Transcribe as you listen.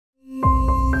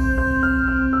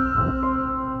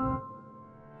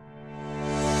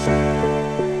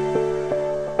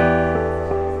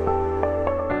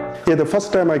Okay, the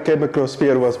first time I came across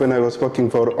Sphere was when I was working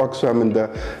for Oxfam in the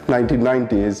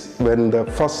 1990s, when the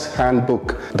first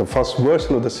handbook, the first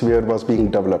version of the Sphere was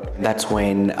being developed. That's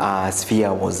when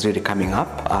Sphere was really coming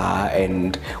up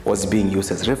and was being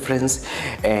used as reference,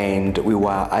 and we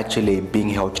were actually being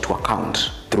held to account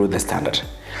through the standard.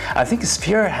 I think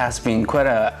Sphere has been quite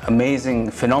an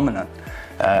amazing phenomenon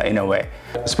in a way.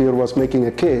 Sphere was making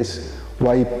a case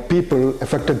why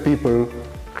affected people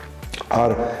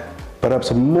are perhaps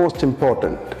the most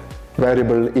important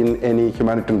variable in any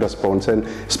humanitarian response, and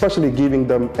especially giving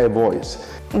them a voice.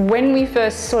 When we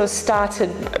first sort of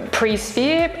started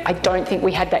pre-Sphere, I don't think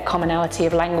we had that commonality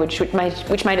of language, which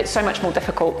made it so much more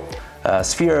difficult.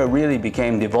 Sphere really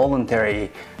became the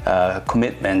voluntary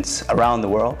commitments around the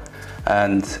world,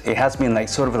 and it has been like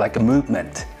sort of like a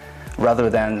movement rather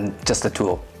than just a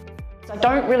tool. I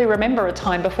don't really remember a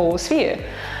time before Sphere.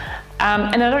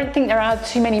 And I don't think there are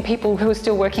too many people who are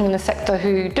still working in the sector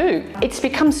who do. It's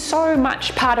become so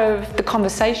much part of the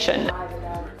conversation.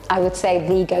 I would say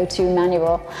the go-to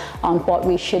manual on what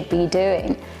we should be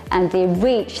doing, and the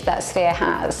reach that Sphere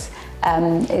has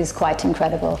is quite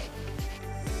incredible.